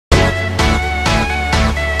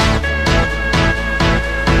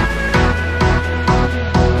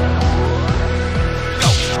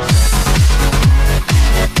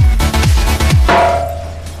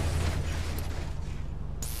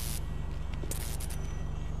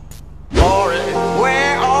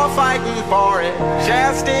for it,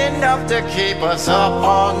 just enough to keep us up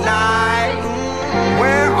all night.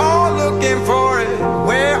 We're all looking for it,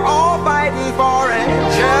 we're all fighting for it,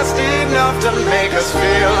 just enough to make us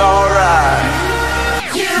feel alright.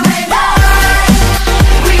 You and I,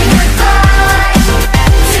 we could fly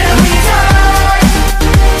till we die,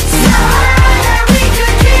 so high that we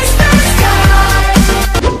could kiss the sky.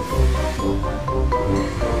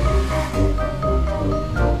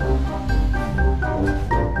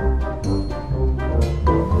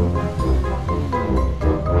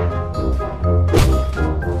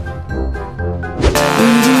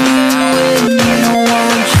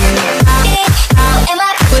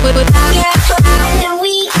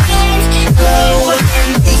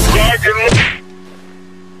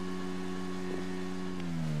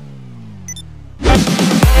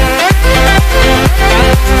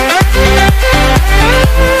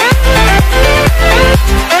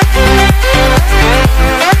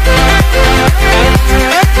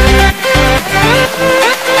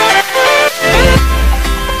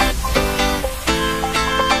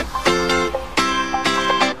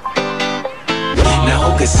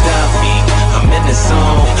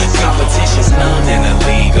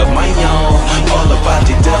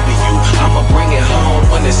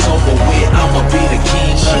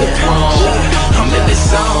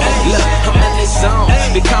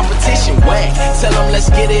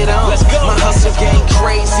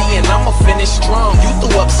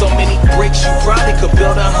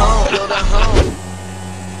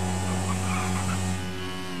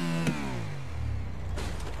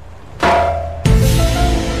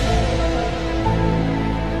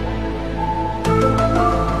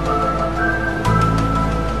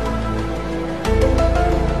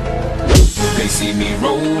 See me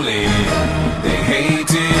rolling, they hating,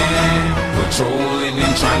 patrolling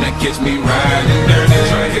and trying to catch me riding dirty,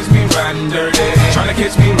 trying to catch me riding dirty, trying to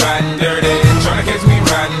catch me riding dirty, trying to catch me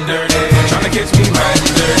riding dirty, trying to catch me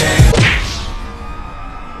riding dirty.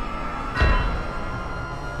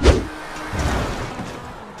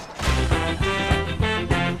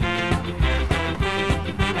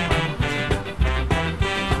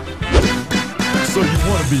 So you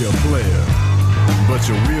want to be a player, but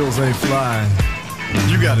your wheels ain't flying.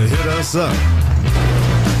 You gotta hit us up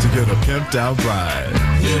to get a pimped out ride.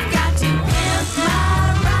 You've got to pimp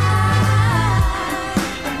my ride.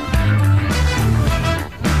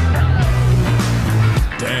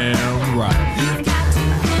 Damn right. You've got to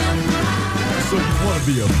pimp my ride. So you wanna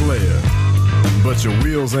be a player, but your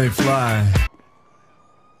wheels ain't flying.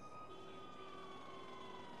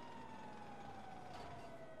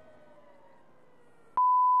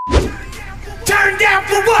 Turn down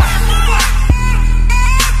for what?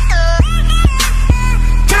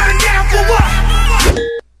 Turn down for what?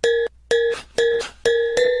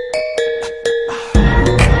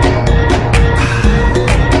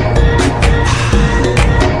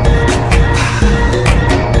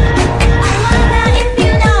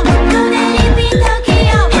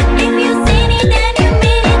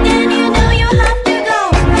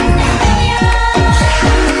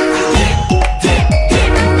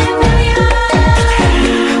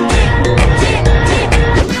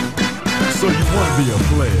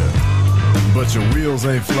 But your wheels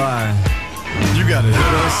ain't flying. You gotta hit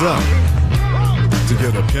us up to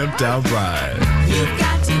get a pimped out ride. You've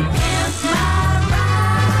got to pimp my ride.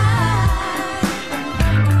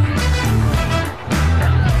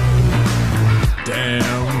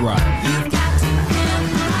 Damn right. You've got to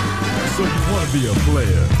pimp my ride. So you wanna be a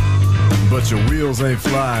player, but your wheels ain't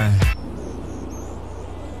flying.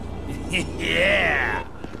 Yeah.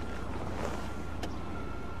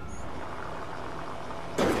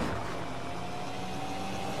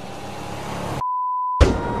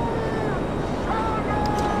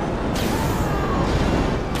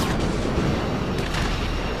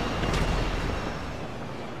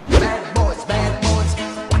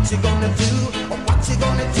 What you gonna do? What you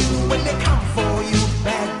gonna do when they come for you?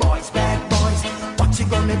 Bad boys, what you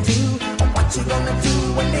gonna do? What you gonna do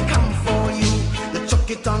when they come for you? You chuck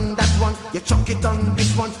it on that one, you chuck it on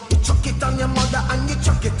this one, you chuck it on your mother and you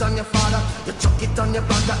chuck it on your father, you chuck it on your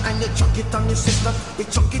brother and you chuck it on your sister, you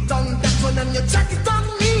chuck it on that one and you chuck it on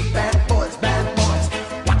me. Bad boys,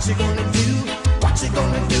 what you gonna do? What you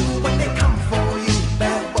gonna do when they come for you?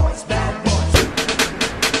 Bad boys, bad boys.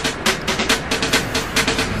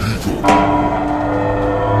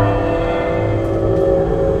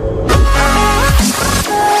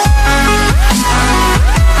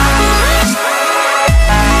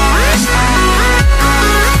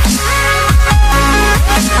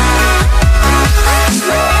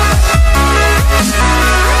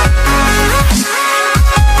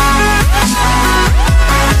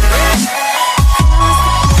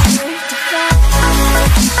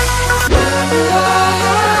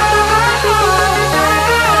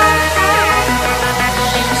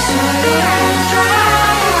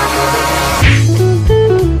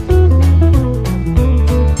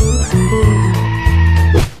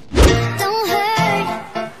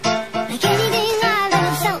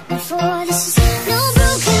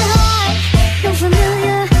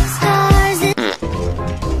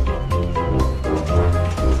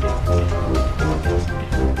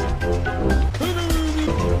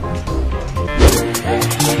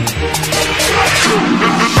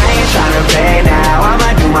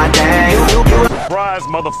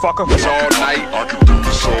 motherfucker. All night, I can do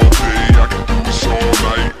this all day. I can do this all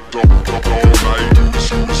night. All night. Do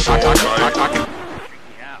this all night. I can.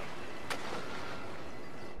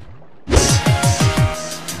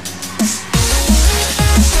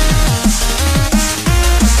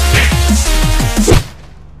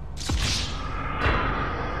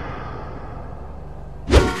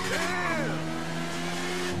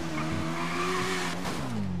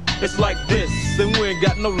 It's like this, and we ain't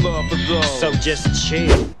got no love for those. So just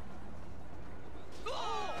chill.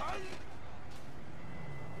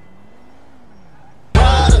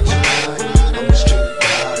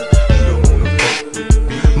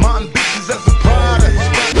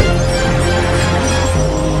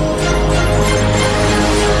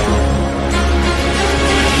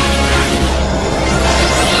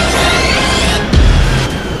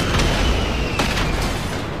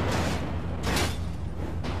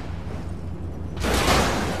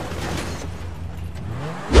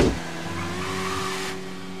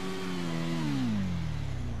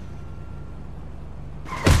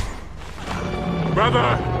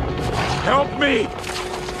 Brother, help me!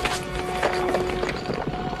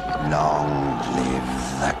 Long live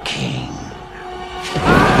the king.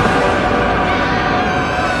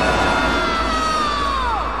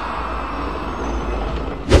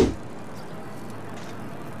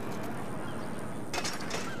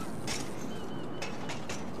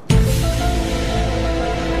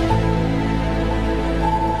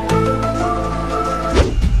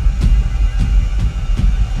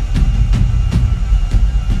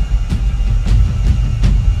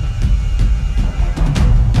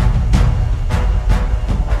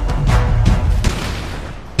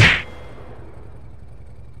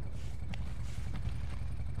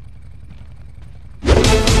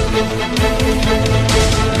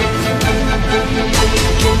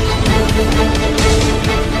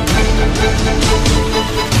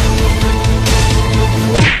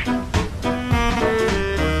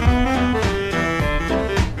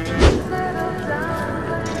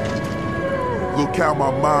 Look how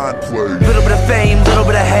my mind plays. Little bit of fame, little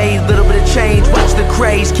bit of hate, little bit of change. Watch the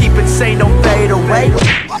craze, keep it sane, don't fade away.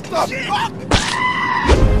 What the fuck?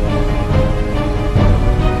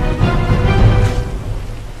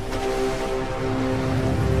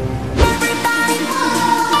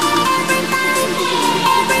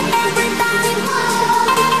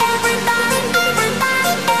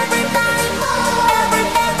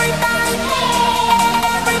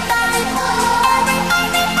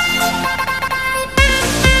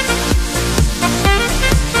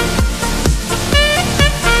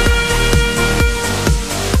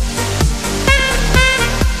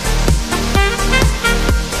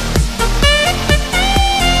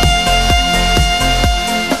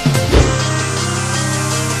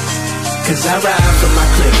 Cause I ride for my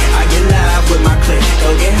clique, I get live with my clique, go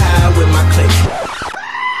get high with my clique.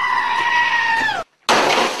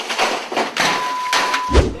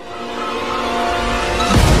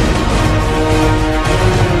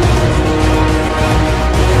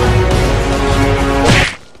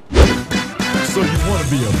 So you want to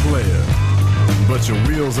be a player, but your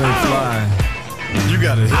wheels ain't flying. You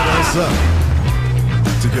gotta hit us up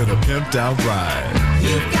to get a pimped out ride.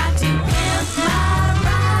 You've got to pimp my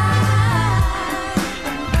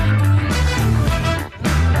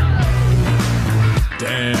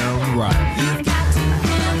Damn right. You've got to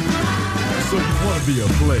pimp my So you want to be a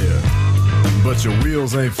player, but your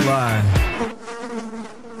wheels ain't flying.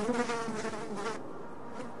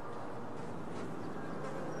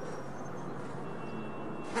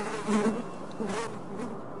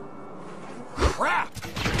 Crap!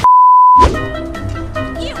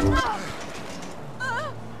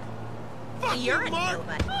 You're a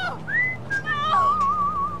noob.